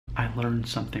I learned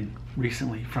something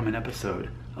recently from an episode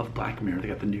of Black Mirror. They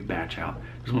got the new batch out.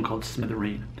 There's one called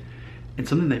Smithereens. And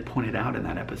something they pointed out in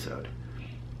that episode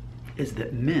is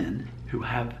that men who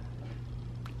have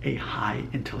a high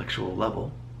intellectual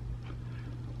level,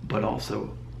 but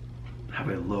also have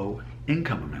a low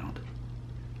income amount,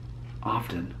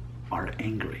 often are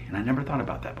angry. And I never thought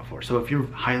about that before. So if you're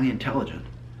highly intelligent,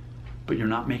 but you're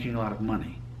not making a lot of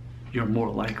money, you're more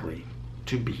likely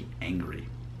to be angry,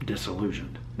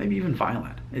 disillusioned, maybe even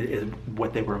violent, is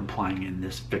what they were implying in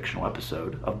this fictional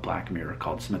episode of Black Mirror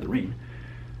called Smithereens.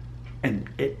 And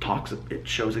it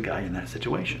shows a guy in that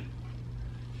situation.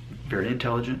 Very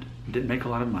intelligent, didn't make a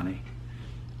lot of money,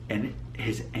 and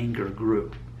his anger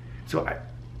grew. So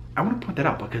I want to point that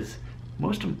out because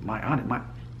most of my audience,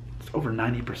 it's over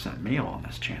 90% male on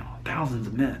this channel, thousands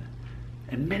of men,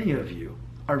 and many of you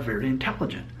are very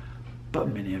intelligent, but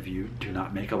many of you do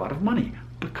not make a lot of money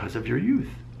because of your youth.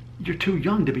 You're too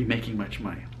young to be making much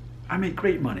money. I make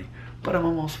great money, but I'm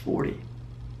almost 40.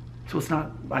 So it's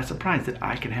not by surprise that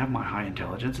I can have my high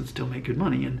intelligence and still make good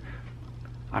money, and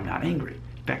I'm not angry.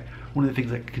 In fact, one of the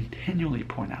things I continually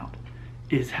point out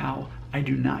is how I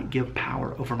do not give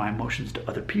power over my emotions to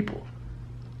other people.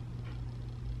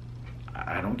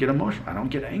 I don't get emotional. I don't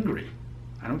get angry.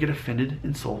 I don't get offended,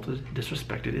 insulted,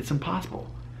 disrespected. It's impossible.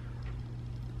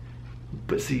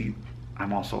 But see,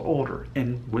 I'm also older,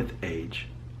 and with age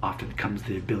often comes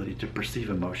the ability to perceive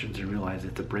emotions and realize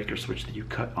it's a breaker switch that you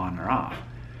cut on or off.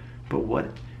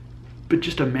 But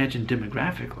just imagine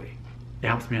demographically. It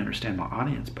helps me understand my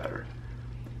audience better.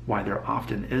 Why there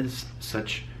often is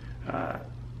such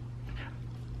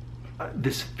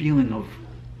this feeling of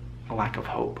a lack of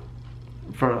hope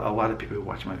for a lot of people who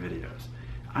watch my videos.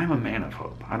 I'm a man of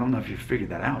hope. I don't know if you've figured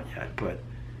that out yet, but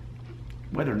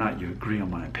whether or not you agree on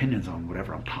my opinions on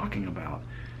whatever I'm talking about,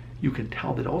 you can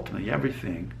tell that ultimately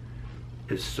everything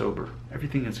is sober.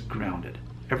 Everything is grounded.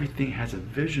 Everything has a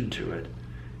vision to it.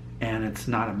 And it's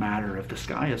not a matter of the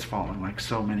sky is falling like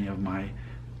so many of my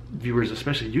viewers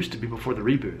especially used to be before the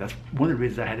reboot. That's one of the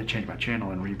reasons I had to change my channel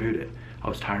and reboot it. I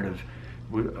was tired of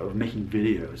making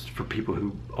videos for people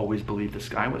who always believed the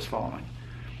sky was falling.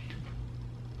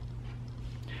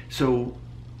 So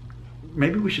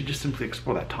maybe we should just simply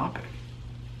explore that topic.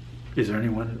 Is there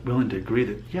anyone willing to agree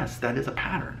that yes, that is a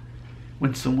pattern?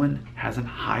 When someone has a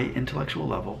high intellectual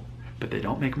level, but they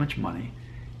don't make much money,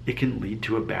 it can lead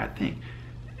to a bad thing.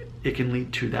 It can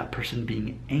lead to that person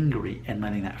being angry and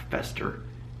letting that fester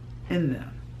in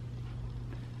them.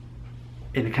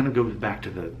 And it kind of goes back to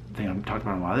the thing I'm talking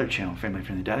about on my other channel, Family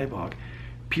Friendly Daddy Blog.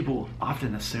 People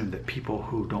often assume that people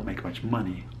who don't make much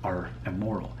money are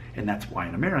immoral. And that's why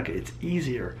in America it's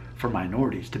easier for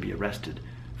minorities to be arrested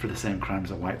for the same crimes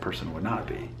a white person would not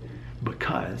be.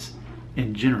 Because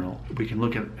in general, we can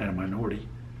look at a minority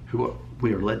who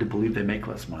we are led to believe they make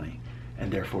less money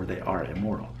and therefore they are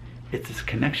immoral. It's this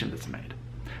connection that's made.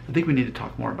 I think we need to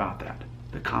talk more about that.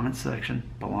 The comment section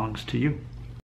belongs to you.